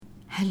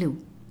Hello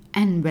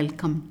and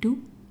welcome to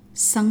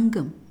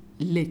Sangam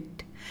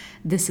Lit.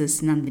 This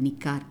is Nandini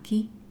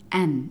Karki,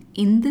 and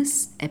in this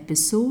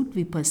episode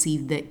we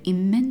perceive the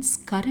immense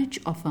courage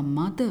of a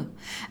mother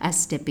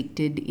as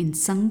depicted in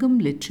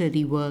Sangam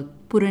Literary work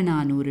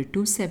Puranaanooru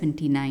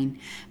 279,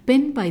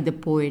 penned by the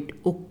poet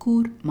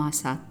Okkoor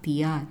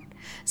Maasaathiyaar.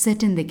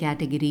 Set in the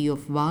category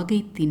of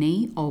Vaagai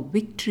Thinai or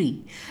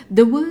victory,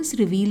 the verse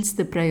reveals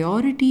the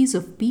priorities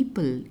of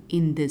people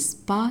in this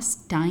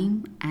past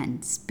time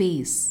and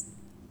space.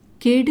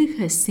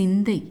 கெடுக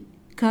சிந்தை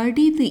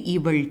கடிது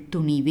இவள்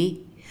துணிவே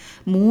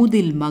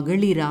மூதில்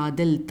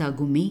மகளிராதல்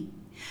தகுமே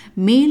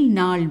மேல்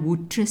நாள்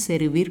உற்ற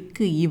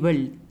செருவிற்கு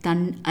இவள்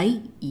தன்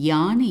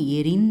யானை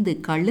எறிந்து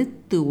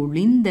கழுத்து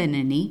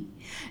ஒளிந்தனனே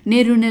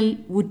நெருணல்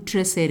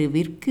உற்ற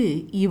செருவிற்கு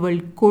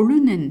இவள்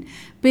கொழுநன்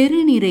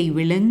பெருநிறை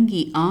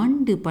விளங்கி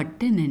ஆண்டு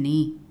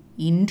பட்டனனே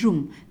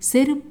இன்றும்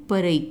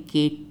செருப்பறை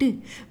கேட்டு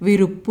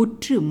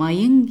விருப்புற்று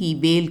மயங்கி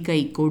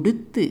வேல்கை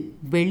கொடுத்து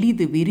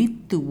வெளிது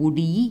விரித்து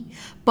உடியி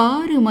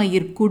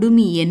பாருமயிர்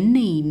குடுமி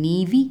என்னை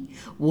நீவி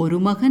ஒரு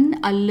மகன்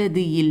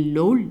அல்லது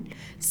இல்லோள்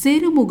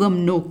செருமுகம்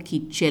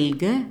நோக்கிச்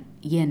செல்க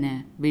என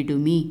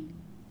விடுமே.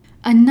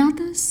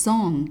 Another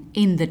song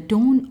in the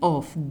tone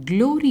of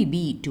glory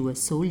be to a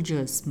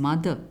soldier's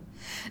mother.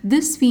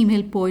 This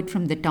female poet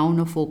from the town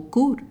of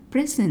Okkoor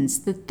presents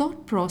the thought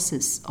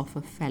process of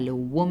a fellow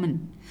woman.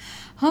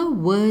 Her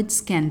words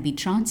can be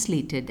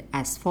translated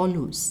as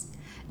follows.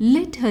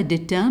 Let her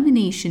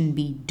determination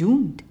be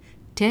doomed.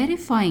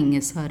 Terrifying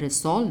is her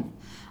resolve.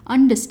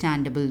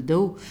 Understandable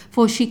though,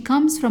 for she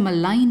comes from a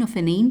line of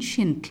an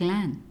ancient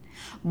clan.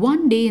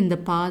 One day in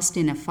the past,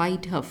 in a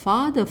fight, her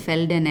father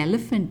felled an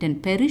elephant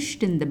and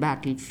perished in the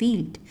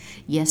battlefield.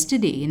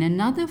 Yesterday, in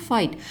another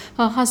fight,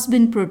 her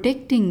husband,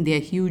 protecting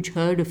their huge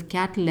herd of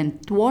cattle and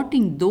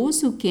thwarting those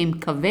who came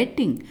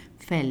coveting,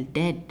 fell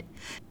dead.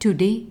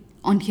 Today,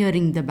 on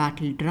hearing the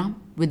battle drum,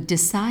 with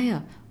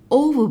desire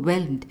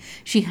overwhelmed,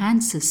 she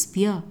hands a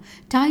spear,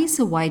 ties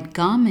a white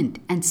garment,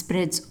 and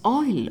spreads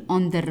oil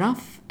on the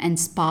rough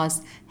and sparse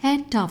hair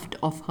tuft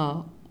of her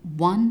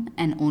one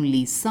and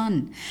only son,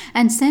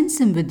 and sends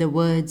him with the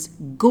words,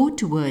 "Go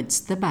towards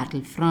the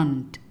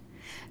battlefront."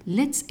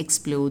 Let's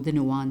explore the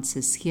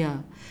nuances here.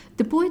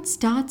 The poet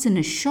starts in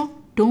a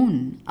shocked tone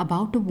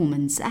about a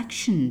woman's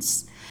actions,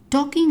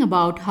 talking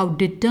about how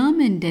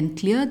determined and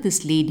clear this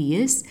lady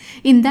is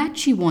in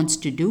that she wants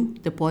to do.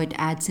 The poet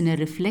adds in a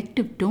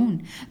reflective tone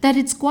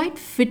that it's quite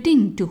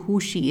fitting to who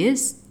she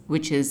is,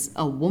 which is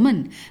a woman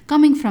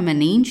coming from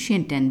an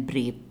ancient and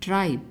brave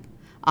tribe.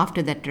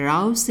 After that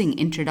rousing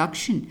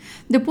introduction,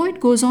 the poet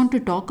goes on to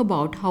talk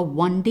about how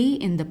one day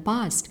in the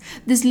past,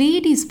 this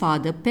lady's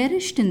father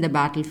perished in the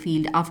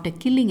battlefield after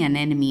killing an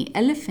enemy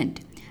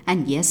elephant.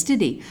 And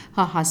yesterday,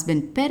 her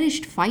husband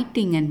perished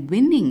fighting and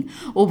winning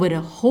over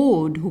a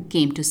horde who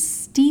came to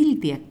steal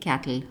their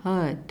cattle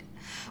herd.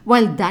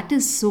 While that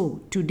is so,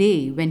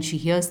 today when she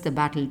hears the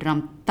battle drum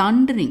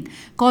thundering,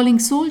 calling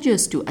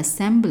soldiers to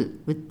assemble,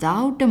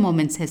 without a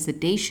moment's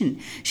hesitation,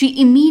 she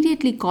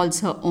immediately calls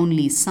her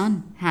only son,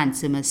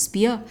 hands him a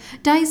spear,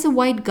 ties a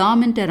white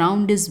garment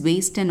around his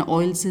waist and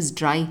oils his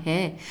dry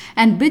hair,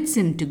 and bids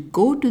him to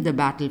go to the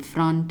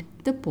battlefront,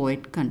 the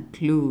poet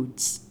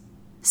concludes.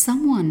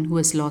 Someone who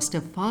has lost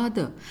her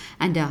father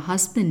and her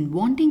husband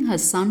wanting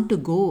her son to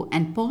go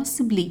and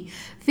possibly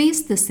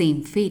face the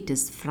same fate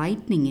is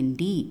frightening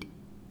indeed.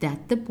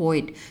 That the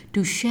poet,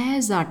 to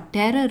shares our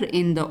terror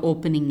in the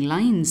opening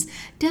lines,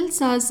 tells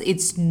us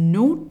it's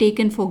no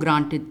taken for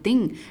granted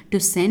thing to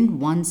send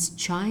one's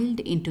child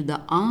into the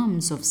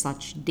arms of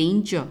such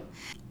danger.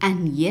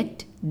 And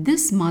yet,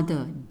 this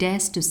mother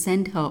dares to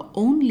send her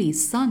only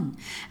son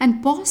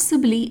and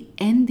possibly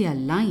end their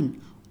line,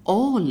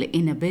 all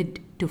in a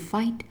bid to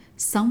fight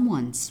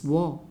someone's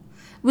war.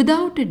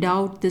 Without a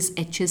doubt, this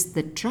etches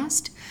the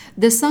trust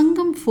the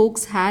Sangam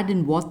folks had in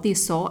what they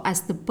saw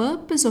as the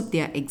purpose of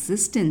their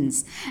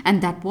existence,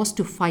 and that was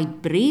to fight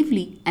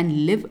bravely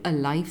and live a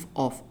life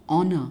of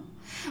honor.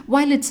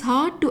 While it's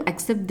hard to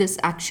accept this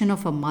action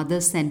of a mother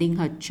sending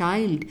her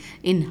child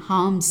in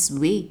harm's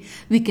way,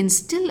 we can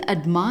still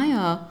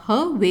admire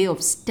her way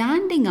of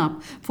standing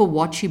up for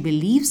what she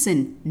believes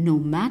in, no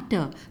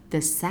matter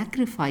the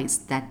sacrifice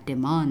that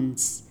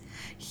demands.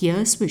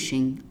 Here's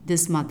wishing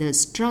this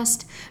mother's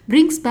trust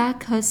brings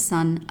back her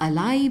son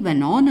alive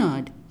and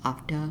honored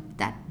after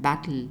that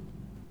battle.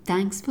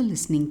 Thanks for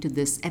listening to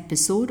this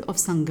episode of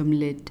Sangam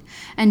Lit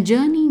and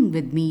journeying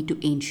with me to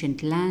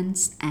ancient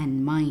lands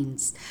and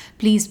minds.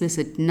 Please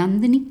visit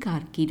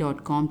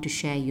nandinikarki.com to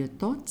share your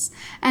thoughts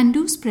and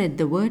do spread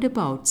the word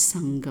about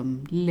Sangam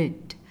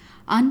Lit.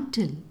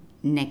 Until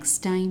next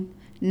time,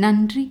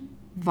 Nandri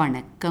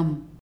Vanakkam.